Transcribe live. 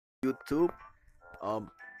YouTube.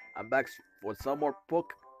 Um, I'm back for some more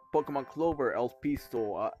Pokemon Clover LP.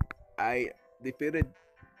 So I defeated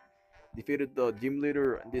defeated the gym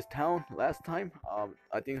leader in this town last time.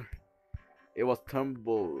 I think it was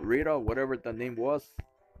Tumble Rita, whatever the name was.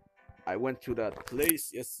 I went to that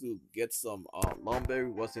place just to get some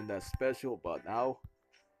Lomberry. Wasn't that special, but now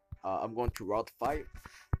I'm going to Route 5.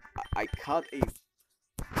 I caught a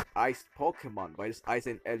ice Pokemon, but it's ice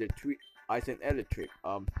and electric. Ice and electric.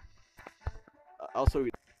 Also,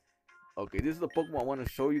 okay, this is the Pokemon I want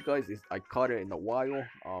to show you guys. I caught it in a while.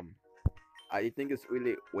 I think it's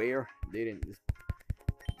really rare. Didn't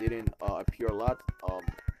appear a lot.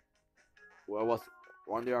 Where I was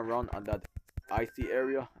wandering around on that icy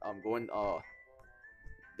area. I'm going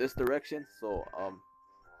this direction. So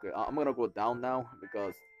okay, I'm gonna go down now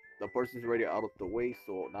because the person's already out of the way.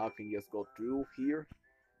 So now I can just go through here.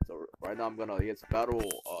 So right now I'm gonna just battle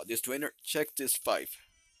this trainer. Check this 5.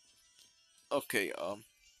 Okay,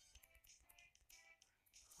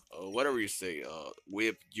 whatever you say,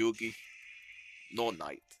 Whip, Yugi, no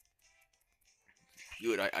Knight.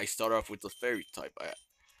 Good, I start off with the fairy type.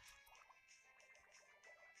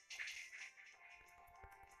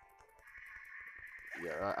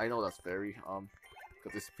 Yeah, I know that's fairy,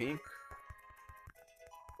 because it's pink.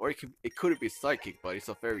 Or it could be psychic, but it's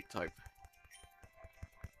a fairy type.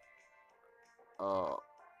 Uh,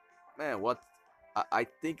 man, what? I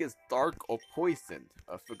think it's dark or poison.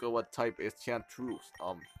 I forgot what type is Chantreuse.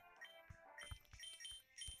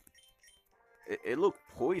 It looked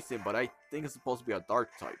poison, but I think it's supposed to be a dark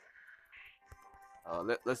type.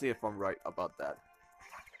 Let's see if I'm right about that.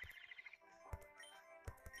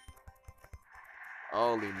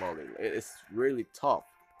 Holy moly, it's really tough.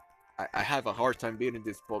 I have a hard time beating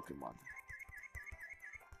this Pokemon.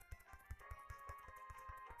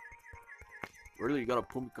 Really, you gotta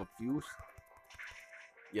put me confused.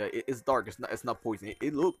 Yeah, it's dark. It's not poison.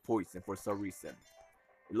 It looked poison for some reason.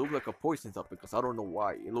 It looked like a poison type because I don't know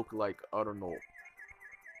why. It looked like, I don't know.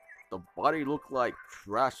 The body looked like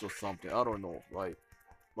trash or something. I don't know. Like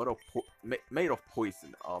made of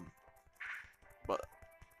poison. But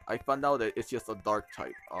I found out that it's just a dark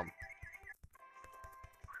type.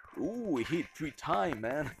 Ooh, it hit 3 times,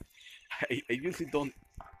 man. I usually don't.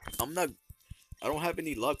 I'm not. I don't have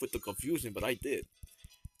any luck with the confusion, but I did.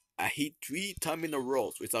 I hit 3 times in a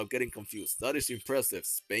row without getting confused. That is impressive,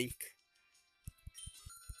 Spank.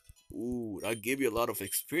 Ooh, that gave you a lot of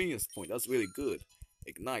experience point. That's really good.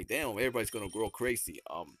 Ignite. Damn, everybody's gonna grow crazy.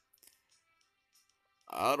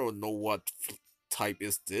 I don't know what type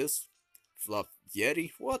is this. Fluff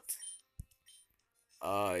Yeti? What?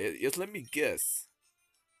 Just let me guess.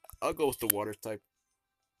 I'll go with the water type.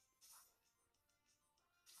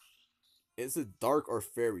 Is it dark or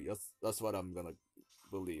fairy? That's what I'm gonna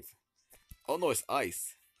believe. Oh no, it's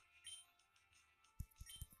ice.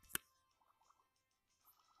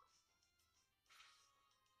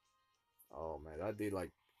 Oh man, I did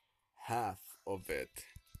like half of it.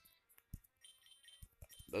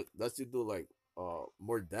 That should do like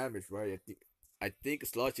more damage, right? I think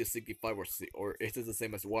Sludge is 65 or is it the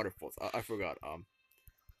same as Waterfalls? I forgot.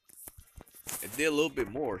 It did a little bit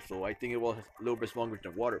more, so I think it was a little bit stronger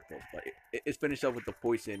than Waterfalls, but it's finished up with the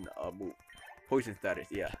poison move, poison status.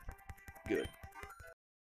 Yeah, good.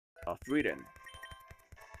 Frieden.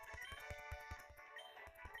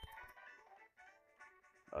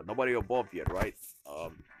 Nobody above yet, right?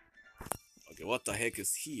 Okay, what the heck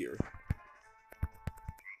is here?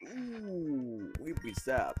 Ooh, Weepy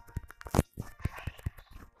Sap.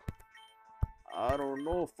 I don't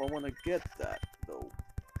know if I want to get that though.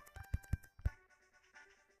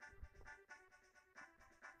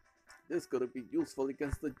 This is gonna be useful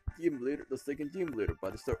against the gym leader, the second gym leader.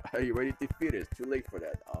 But are you ready to defeat it? It's too late for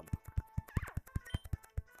that.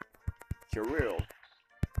 Cheryl.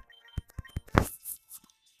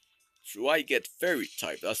 Should I get fairy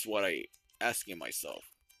type? That's what I asking myself.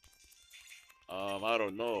 I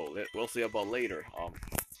don't know. We'll see about later.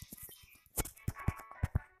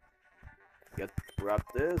 Grab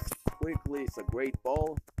this quickly. It's a great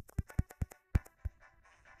ball.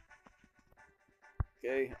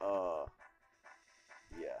 Okay.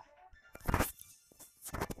 Yeah.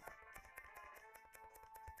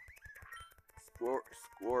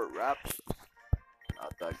 Score wraps.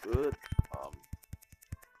 Not that good.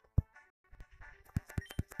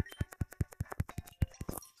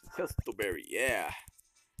 Chestoberry. Yeah.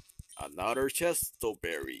 Another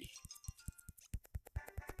Chestoberry.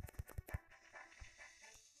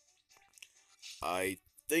 I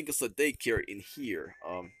think it's a daycare in here.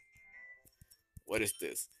 What is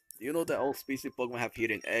this? Do you know that all species Pokemon have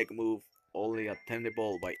hidden egg move, only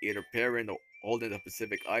attainable by either parent holding a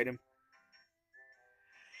specific item.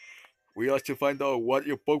 We have to find out what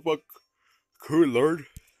your Pokemon could learn.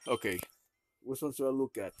 Okay, which one should I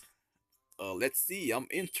look at? Let's see. I'm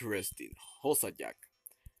interested. Hosajak.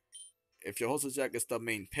 If your Hosajak is the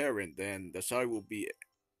main parent, then the child will be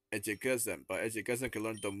Ejigazan, but Ejigazan can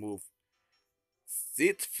learn the move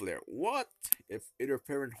Seed Flare. What? If either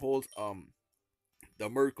parent holds the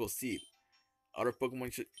Miracle Seed. Other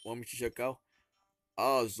Pokemon want me to check out?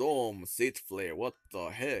 Ah, Zom, Seed Flare. What the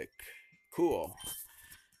heck? Cool.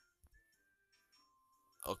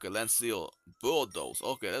 Okay, Lanceal, Bulldoze.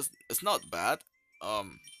 Okay, that's it's not bad.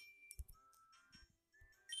 Um,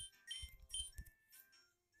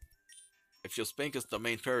 if your Spank is the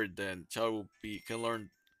main parent, then child will be can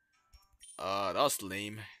learn. That's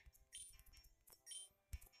lame.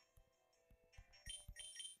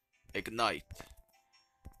 Ignite.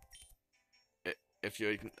 If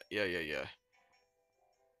you yeah.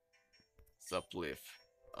 Suplift.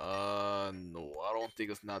 No, I don't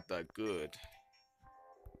think it's not that good.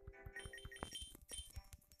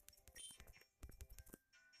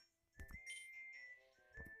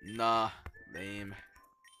 Nah, lame.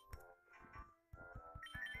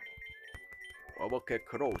 What about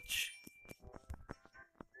Cockroach?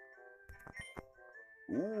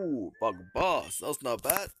 Ooh, Bug Boss. That's not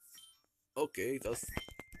bad. Okay, that's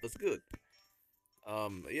good.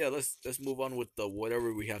 Yeah, let's move on with the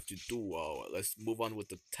whatever we have to do. Let's move on with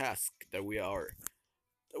the task that we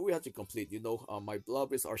have to complete. My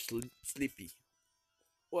blobbies are sleepy.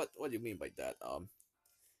 What do you mean by that?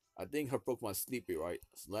 I think her Pokemon's sleepy, right?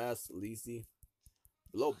 Slash, lazy,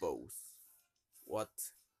 Blowbows. What?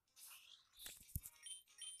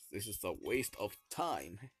 This is a waste of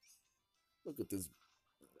time. Look at this.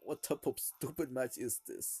 What type of stupid match is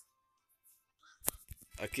this?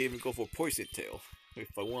 I can't even go for Poison Tail if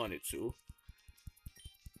I wanted to.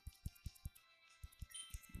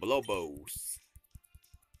 Blowbows.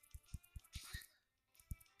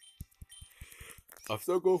 I'm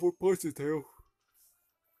still going for Poison Tail.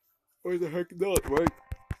 Why the heck not, right?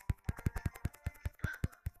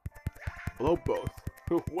 Blowbows.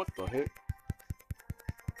 What the heck?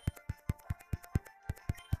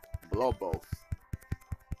 Blowbows.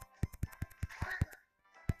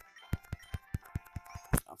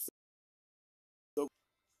 I'm so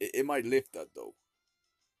it might lift that though.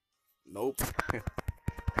 Nope. It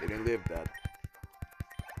didn't live that.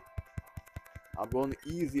 I'm going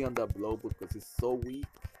easy on that blow because it's so weak.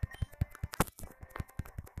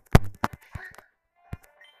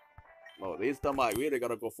 No, this time I really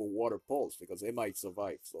gotta go for Water Pulse because it might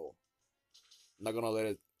survive, so I'm not gonna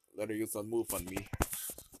let her use a move on me.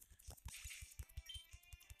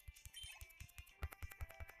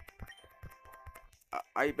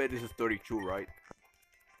 I bet this is 32, right?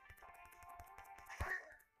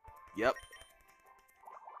 Yep.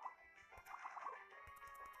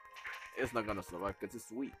 It's not gonna survive because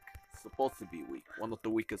it's weak. It's supposed to be weak. One of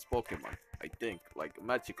the weakest Pokemon, I think. Like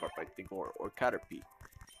Magikarp, I think, or Caterpie.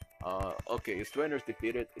 Okay, his trainer's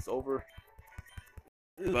defeated. It's over.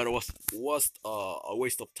 But it was a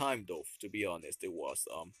waste of time though. To be honest, it was.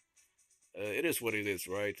 It is what it is,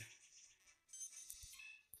 right?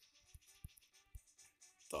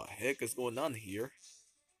 The heck is going on here?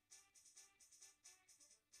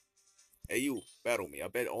 Hey, you battle me. I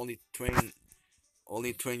bet only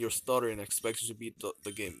train your starter and expect you to beat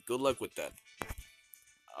the game. Good luck with that.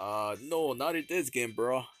 No, not in this game,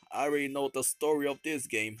 bro. I already know the story of this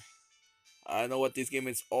game. I know what this game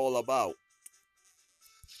is all about.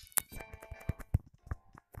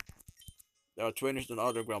 There are trainers and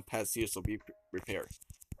underground paths here, so be prepared.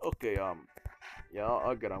 Okay, yeah,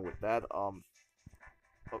 I'll get on with that.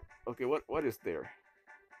 Okay, what is there?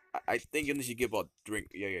 I think you need to give a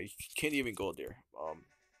drink. Yeah, you can't even go there.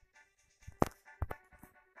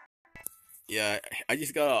 Yeah, I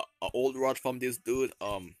just got a old rod from this dude.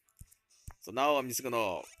 So now I'm just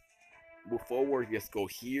gonna move forward. Just go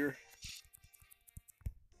here.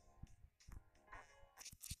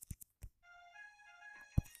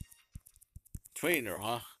 Trainer,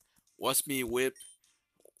 huh? Watch me whip.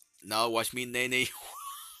 Now watch me nene.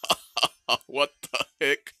 What the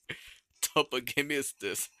heck? Type of game is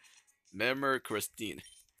this? Memor Christine.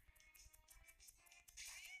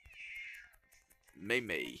 May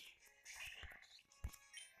May.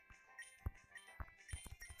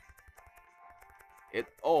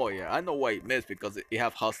 Oh yeah, I know why it missed because it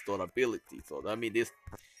have hostile ability. So that means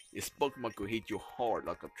this Pokemon could hit you hard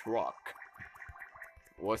like a truck.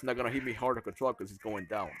 Well, it's not gonna hit me hard like a truck because it's going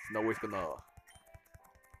down. It's no way it's gonna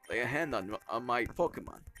lay a hand on my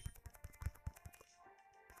Pokemon.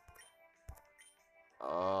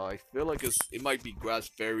 I feel like it might be grass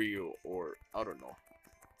fairy or I don't know.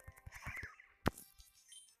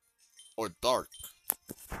 Or dark.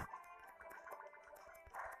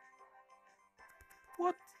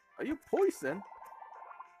 What? Are you poison?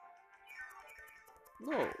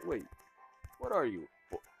 No, wait. What are you?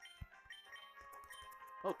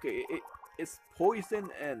 Okay, it's poison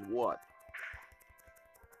and what?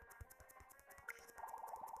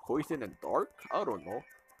 Poison and dark? I don't know.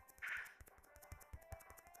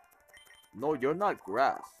 No, you're not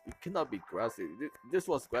grass. You cannot be grassy. This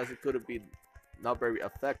was grass. It could have been not very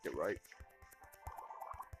effective, right?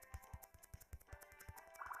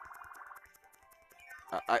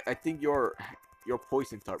 I think you're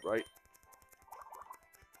poison type, right?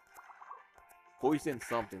 Poison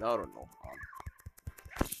something. I don't know.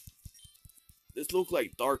 This looks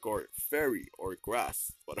like dark or fairy or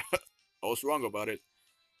grass, but I was wrong about it.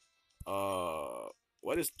 Uh,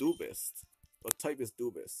 what is Dubist? What type is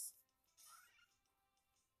Dubist?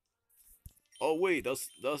 Oh wait, that's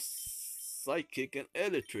psychic and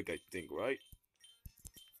electric, I think, right?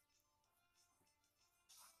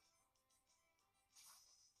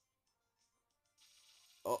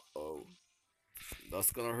 Uh oh,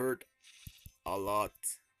 that's gonna hurt a lot.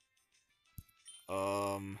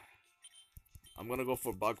 Um, I'm gonna go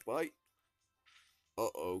for bug bite. Uh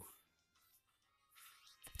oh,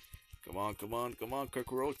 come on, come on, come on,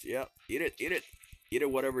 cockroach. Yeah, eat it, eat it, eat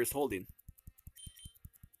it. Whatever is holding.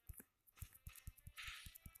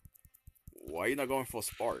 Why are you not going for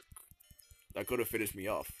spark? That could have finished me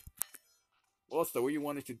off. Well, that's the way you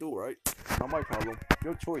wanted to do, right? Not my problem.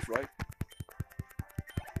 Your choice, right?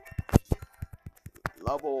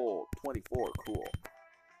 Level 24, cool.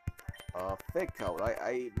 Fake out.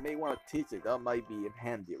 I may want to teach it. That might be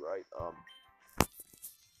handy, right?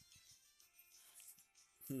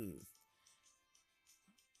 Hmm.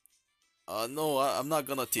 No, I'm not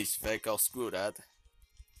gonna teach fake out. Screw that.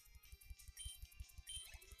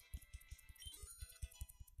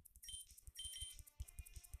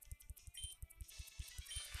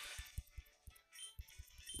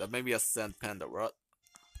 That may be a sand panda, right?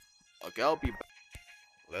 Okay, I'll be back.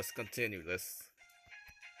 Let's continue. Let's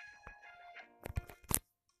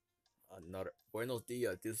another Buenos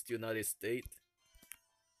dias. This is the United States.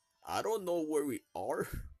 I don't know where we are.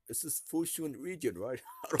 This is Fushun region, right?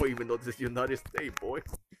 I don't even know this is United States, boy.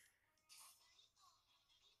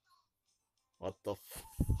 What the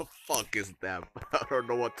fuck is that? I don't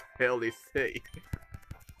know what the hell they say.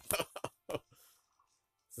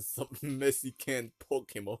 This is some Mexican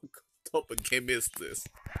Pokemon. What type of game is this?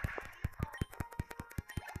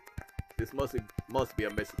 This must be a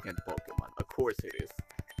Mexican Pokemon. Of course it is.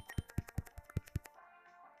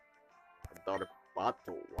 Dark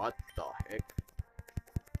Battle. What the heck?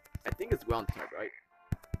 I think it's ground type, right?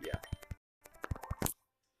 Yeah.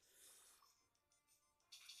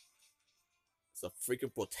 It's a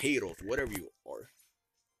freaking potatoes, whatever you are.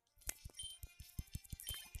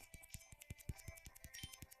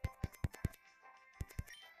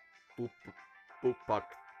 Poop, Poopak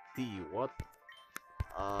tea. What?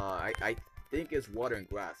 I think it's water and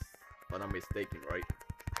grass, but I'm mistaken, right?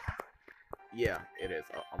 Yeah, it is.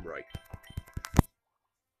 I'm right.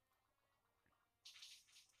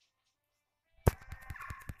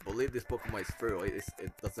 Believe this Pokemon is feral. It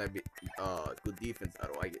doesn't have good defense at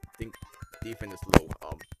all. I think defense is low.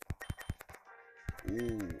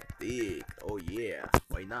 Ooh, dig. Oh yeah,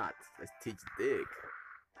 why not? Let's teach dig.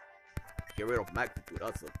 Get rid of magnitude.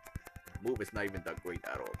 That's a move. Is not even that great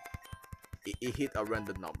at all. It hit a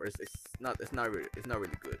random number. It's not really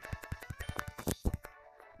good.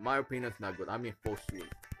 My opinion is not good. I'm in Fortune.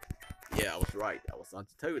 Yeah, I was right. I was on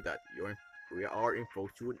to tell you that we are in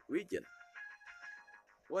Fortune region.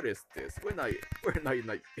 What is this? We're not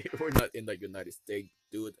in the United States,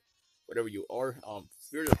 dude. Whatever you are,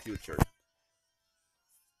 fear the future.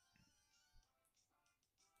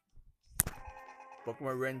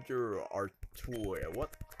 Pokemon Ranger Artur.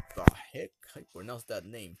 What the heck? I pronounce that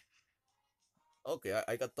name. Okay,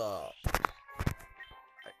 I got the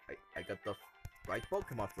I got the right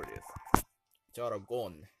Pokemon for this.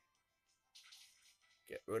 Charagon.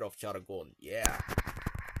 Get rid of Charagon. Yeah.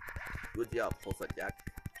 Good job, Hosa Jack.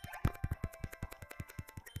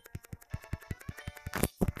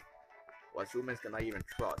 What humans can I even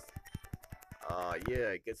trust? Yeah,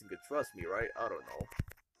 I guess you could trust me, right? I don't know.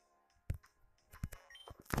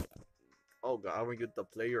 Oh god, aren't you the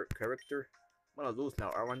player character? I'm gonna lose now,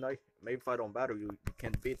 aren't I? Maybe if I don't battle you, you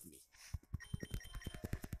can't beat me.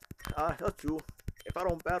 That's true. If I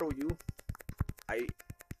don't battle you,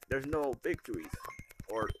 there's no victories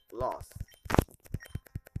or loss.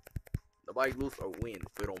 Nobody lose or win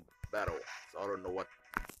if we don't battle, so I don't know what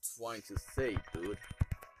it's trying to say, dude.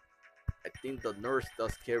 I think the nurse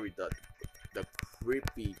does carry the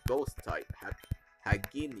creepy ghost type,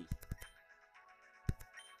 Hagini.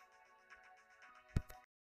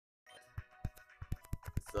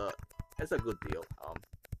 It's a it's a good deal.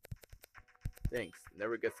 Thanks.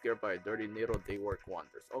 Never get scared by a dirty needle. They work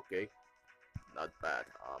wonders. Okay, not bad.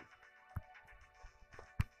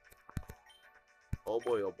 Oh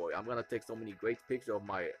boy, I'm gonna take so many great pictures of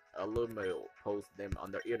my alumni, post them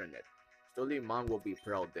on the internet. Surely mom will be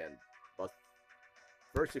proud then. But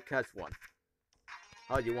first you catch one.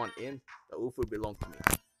 How you want in? The UFO belong to me.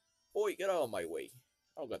 Boy, get out of my way.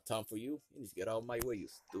 I don't got time for you. You need to get out of my way, you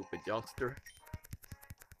stupid youngster.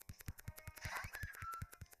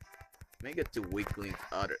 Man, get your weaklings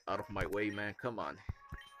out of my way, man. Come on.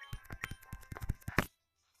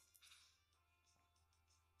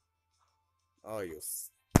 Oh, you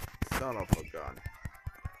son of a gun.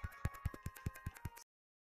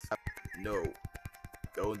 No,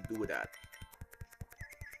 don't do that.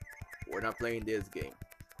 We're not playing this game.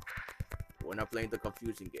 We're not playing the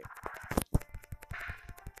confusion game.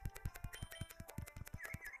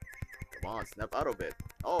 Come on, snap out of it.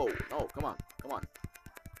 Oh, no, come on, come on.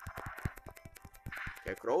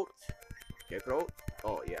 Cockroach? Cockroach?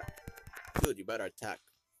 Oh, yeah. Good, you better attack.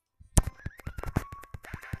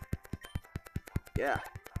 Yeah,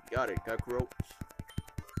 got it, cockroach.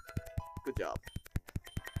 Good job.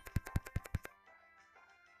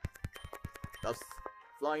 That's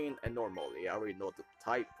flying and normally. I already know the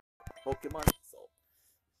type of Pokemon, so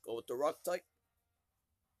go with the rock type.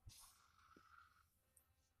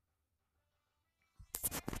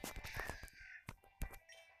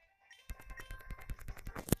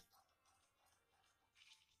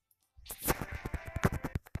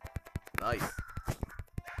 Nice.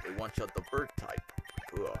 They one shot the bird type.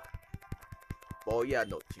 Ugh. Oh yeah,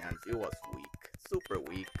 no chance. It was weak. Super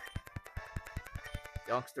weak.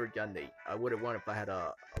 Youngster Johnny. I would have won if I had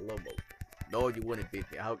a Lomo. No, you wouldn't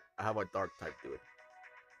beat me. I have a dark type, dude.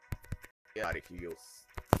 Get out of here, you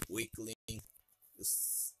weakling.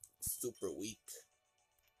 It's super weak.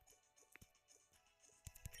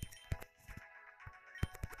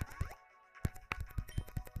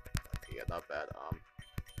 Okay, yeah, not bad.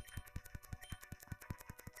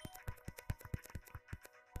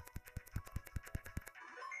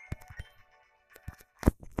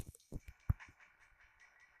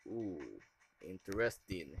 Ooh,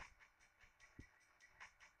 interesting.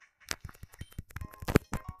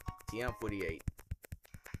 TM48.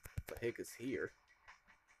 What the heck is here?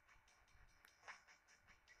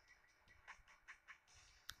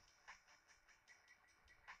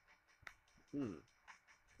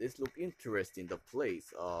 This look interesting. The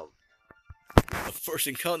place. The first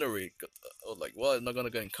encounter. Oh, like what? I'm not gonna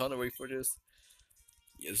get encounter for this.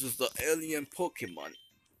 Yeah, this is the alien Pokemon.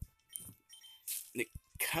 And it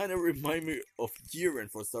kind of remind me of Jiren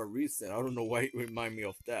for some reason. I don't know why it remind me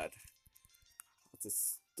of that. It's a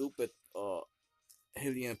stupid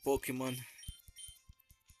alien Pokemon.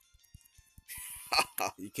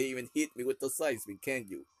 You can't even hit me with the size beam, can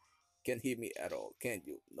you? Can't hit me at all, can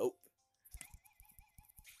you? Nope.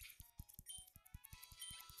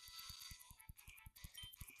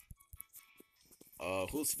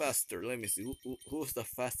 Who's faster? Let me see. Who's the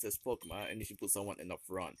fastest Pokemon? I need to put someone in the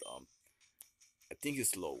front. I think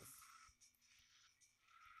it's low.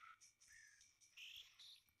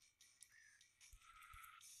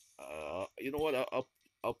 You know what?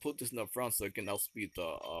 I'll put this in the front so I can outspeed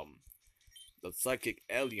the psychic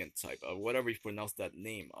alien type. Whatever you pronounce that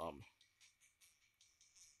name.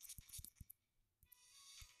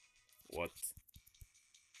 What?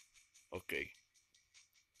 Okay.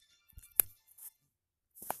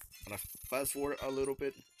 And I fast forward a little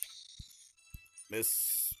bit.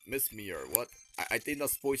 Miss Mirror. What? I think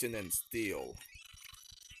that's poison and steel.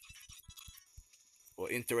 Well,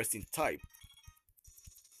 interesting type.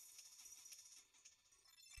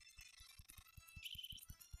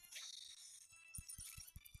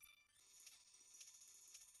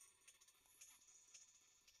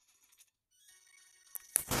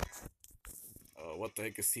 What the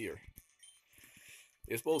heck is here?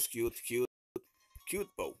 It's both cute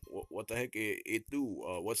bow. What the heck it do?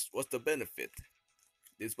 What's the benefit?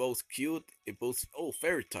 It's both cute. It both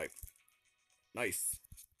fairy type. Nice.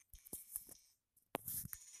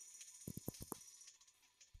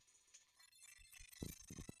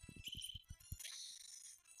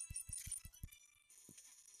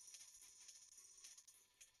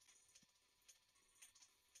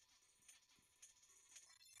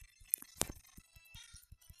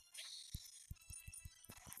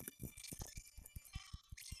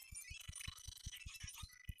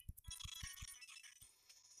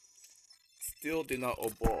 still did not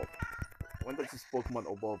evolve. When does this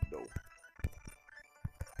Pokemon evolve though?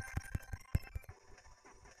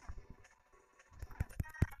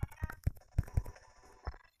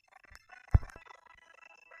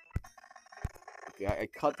 Okay, I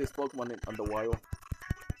caught this Pokemon on the wild.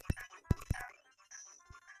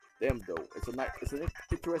 Damn though, it's an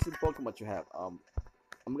interesting Pokemon you have.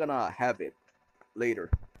 I'm gonna have it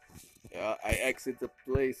later. Yeah, I exit the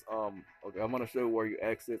place. Okay, I'm gonna show you where you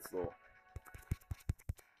exit. So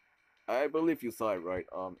I believe you saw it right.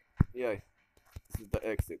 Yeah, this is the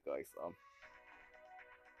exit, guys.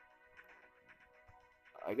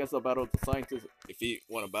 I guess I'll battle the scientist. If he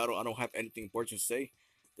want to battle, I don't have anything important to say.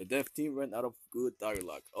 The dev team ran out of good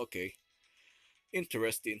dialogue. Okay,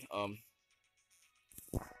 interesting.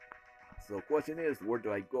 So question is, where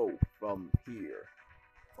do I go from here?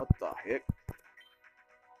 What the heck?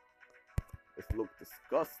 This looks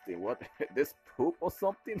disgusting. What? This poop or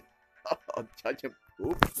something? Giant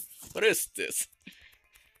poop? What is this?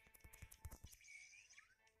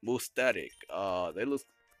 Mustatic. They look.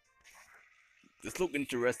 This look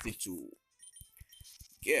interesting to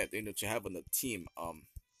get. To have on the team.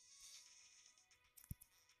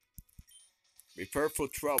 Prepare for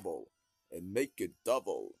trouble and make it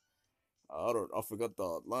double. I don't. I forgot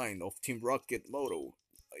the line of Team Rocket motto.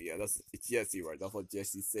 Yeah, it's Jesse, right? That's what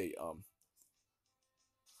Jesse say.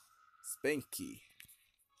 Spanky.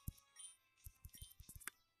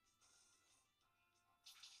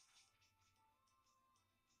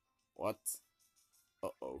 What? Uh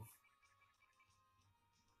oh.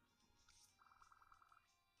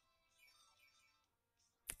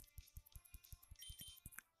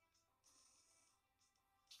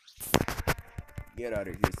 Get out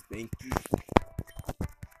of here, Spanky.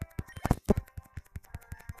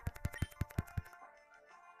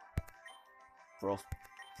 Frost,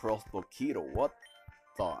 Frostbokito. What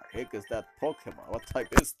the heck is that Pokemon? What type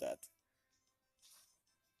is that?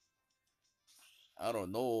 I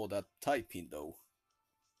don't know that typing though.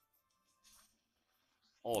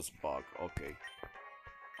 Osbog. Okay.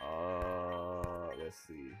 Let's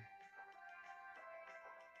see.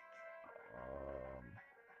 Um,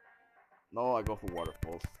 no, I go for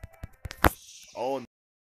waterfalls. Oh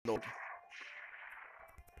no,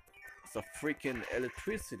 it's a freaking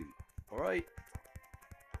electricity. All right.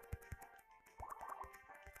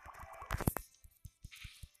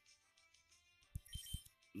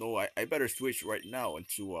 No, I better switch right now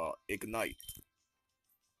into ignite.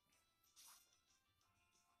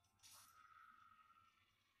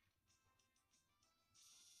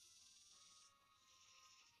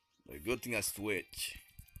 A good thing I switch.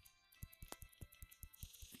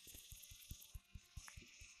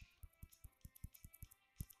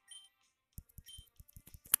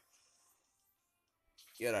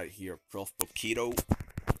 Get out of here, Prospokito.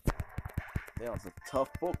 That was a tough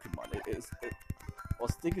Pokemon. I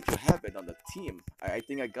was thinking to have it on the team. I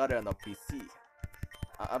think I got it on the PC.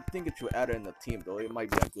 I'm thinking to add it in the team though. It might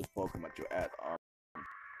be a good Pokemon to add.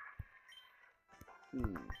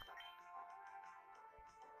 Hmm.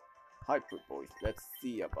 Hyper Voice. Let's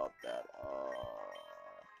see about that.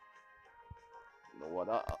 You know what?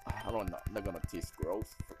 I don't know. I'm not gonna taste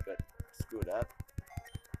gross. Forget. Screw that.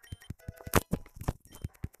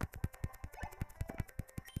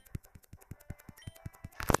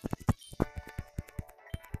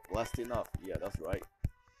 Blasting up. Yeah, that's right.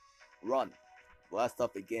 Run. Blast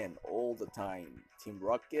up again all the time. Team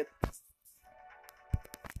Rocket.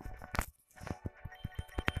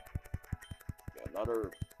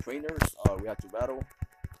 Another trainers. We have to battle.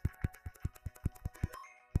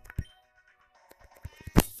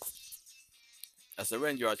 As a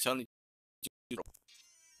ranger, I telling you.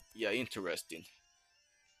 Yeah, interesting.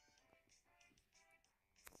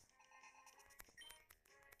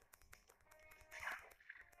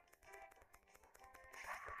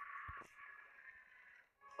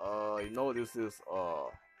 You know this is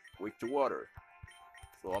weak to water,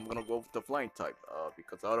 so I'm gonna go with the flying type.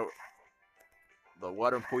 Because out of the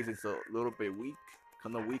water poison is a little bit weak,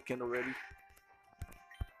 kind of weakened already.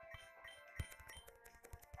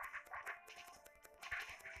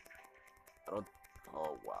 I don't.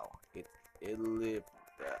 Oh wow, it lived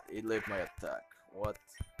that. It lived my attack. What?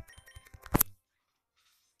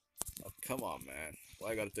 Oh come on, man.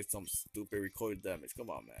 Why I gotta take some stupid recoil damage? Come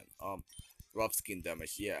on, man. Drop skin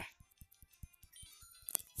damage. Yeah.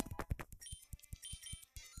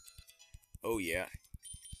 Oh yeah.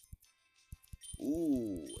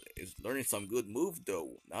 Ooh, it's learning some good move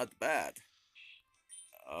though. Not bad.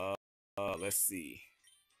 Uh, let's see.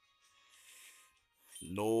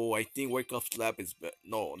 No, I think wake up slap is better.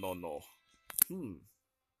 No, no, no. Hmm.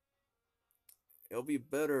 It'll be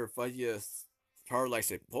better if I just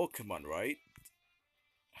paralyze a Pokemon, right?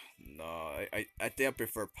 No, I think I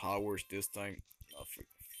prefer powers this time. No,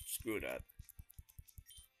 screw that.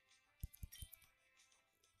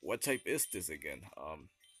 What type is this again?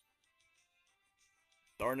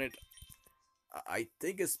 Darn it. I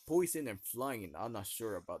think it's poison and flying. I'm not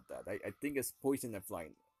sure about that. I think it's poison and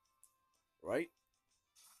flying, right?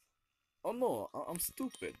 Oh no, I'm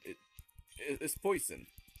stupid. It's poison.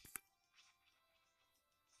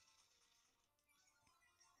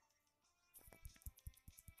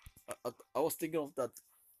 I was thinking of that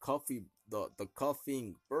coffee, the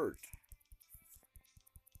coughing bird.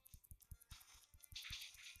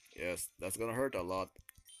 Yes, that's gonna hurt a lot.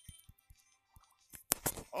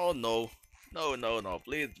 Oh no, no, no, no!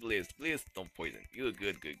 Please, please, please don't poison. You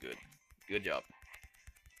good, good, good, good job.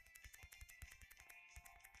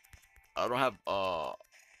 I don't have um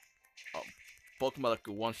Pokemon that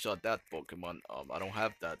could one shot that Pokemon. I don't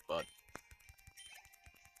have that, but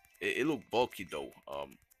it looked bulky though.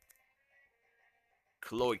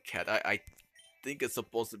 Chloe Cat. I think it's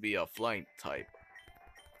supposed to be a flying type,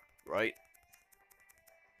 right?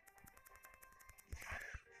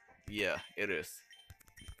 Yeah, it is.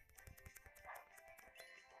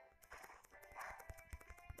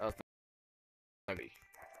 That's not me.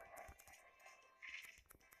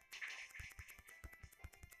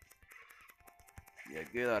 Yeah,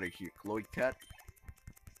 get out of here, Chloe Cat.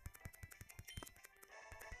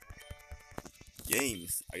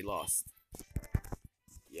 Games, I lost.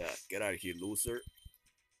 Yeah, get out of here, loser.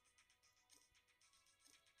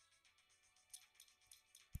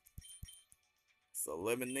 So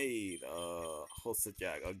lemonade, Hossa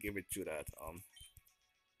Jack, I'll give it to that.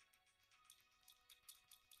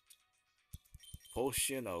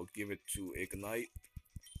 Potion, I'll give it to Ignite.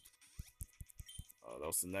 That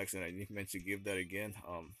was the next one. I didn't meant to give that again.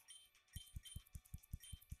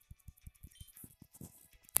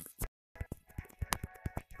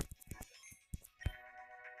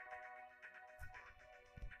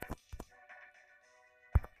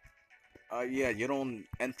 Yeah, you don't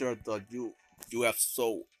enter the you have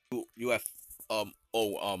so you have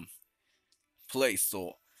oh place.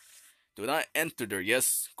 So do not enter there.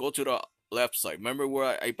 Yes, go to the left side. Remember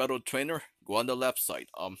where I battle trainer? Go on the left side.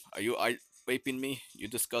 Are you I vaping me? You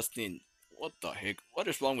disgusting. What the heck? What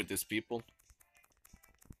is wrong with these people?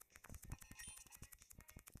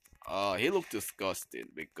 He looked disgusting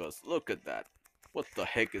because look at that. What the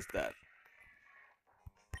heck is that?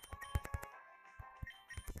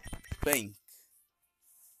 Bang.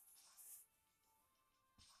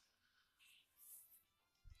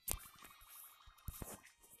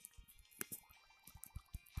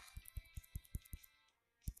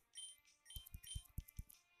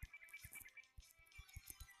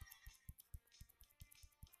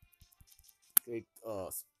 Great,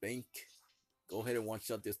 Spank. Go ahead and one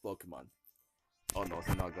shot this Pokemon. Oh no,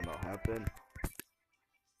 it's not gonna happen.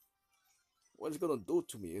 What it's gonna do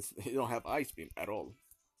to me is you don't have Ice Beam at all.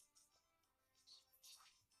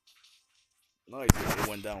 Nice, it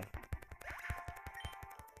went down.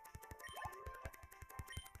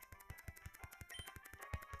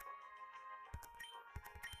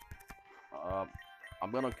 Um,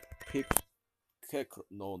 I'm gonna pick kick.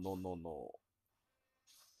 No, no, no, no,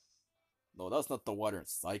 no. That's not the water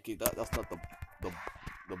psychic. That's not the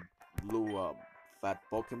the blue fat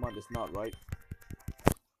Pokemon. It's not right.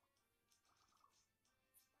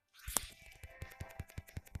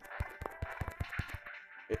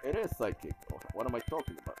 It is psychic. What am I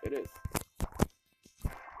talking about? It is.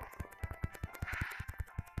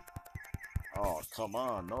 Oh come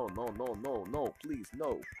on! No, no, no, no, no! Please,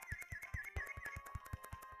 no!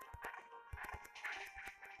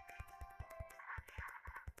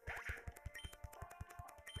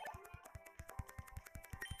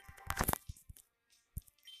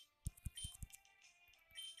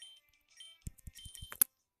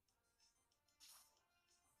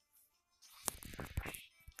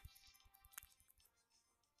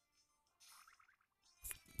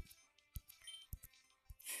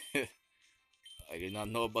 I did not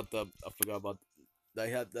know about the. I forgot about. They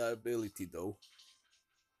had the ability though.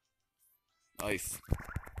 Nice.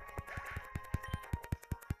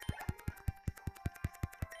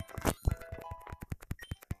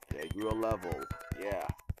 Yeah, grew a level. Yeah.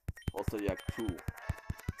 Also, yeah, two.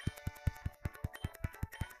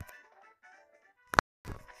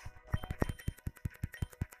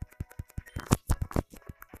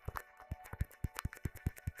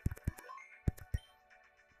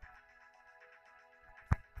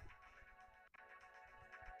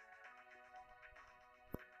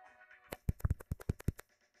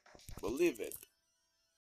 Believe it.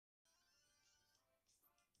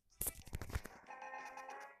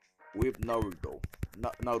 with Naruto.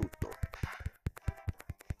 Naruto.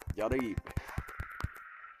 Yaribe.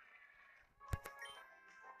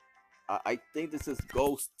 I think this is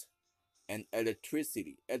ghost and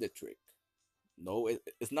electricity. Electric. No,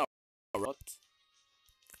 it's not. What?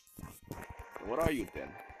 What are you then?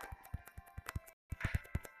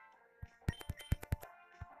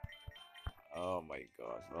 Oh my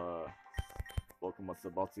gosh. Pokemon's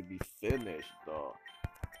about to be finished.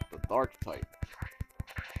 The dark type.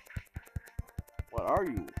 What are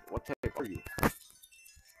you? What type are you?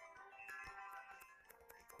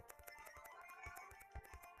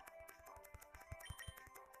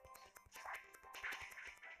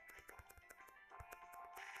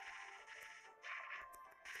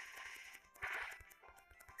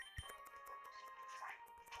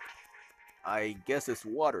 I guess it's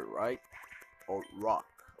water, right? Or rock.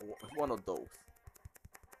 One of those.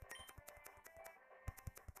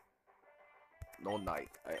 No night.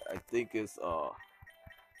 I think it's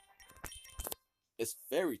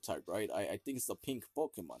fairy type, right? I think it's a pink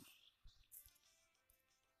Pokemon.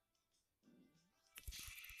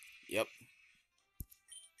 Yep.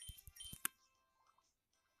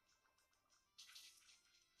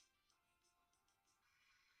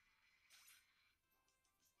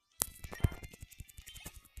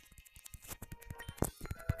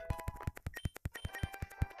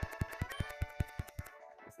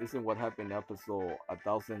 This isn't what happened in episode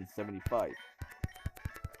 1075.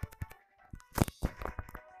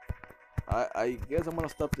 I guess I'm gonna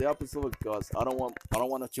stop the episode because I don't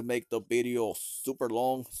want to make the video super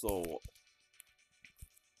long. So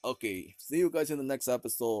okay, see you guys in the next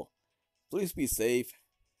episode. Please be safe.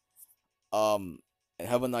 And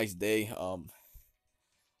have a nice day.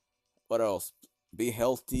 What else? Be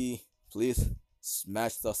healthy. Please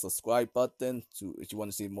smash the subscribe button to if you want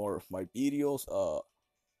to see more of my videos.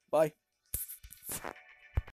 Bye.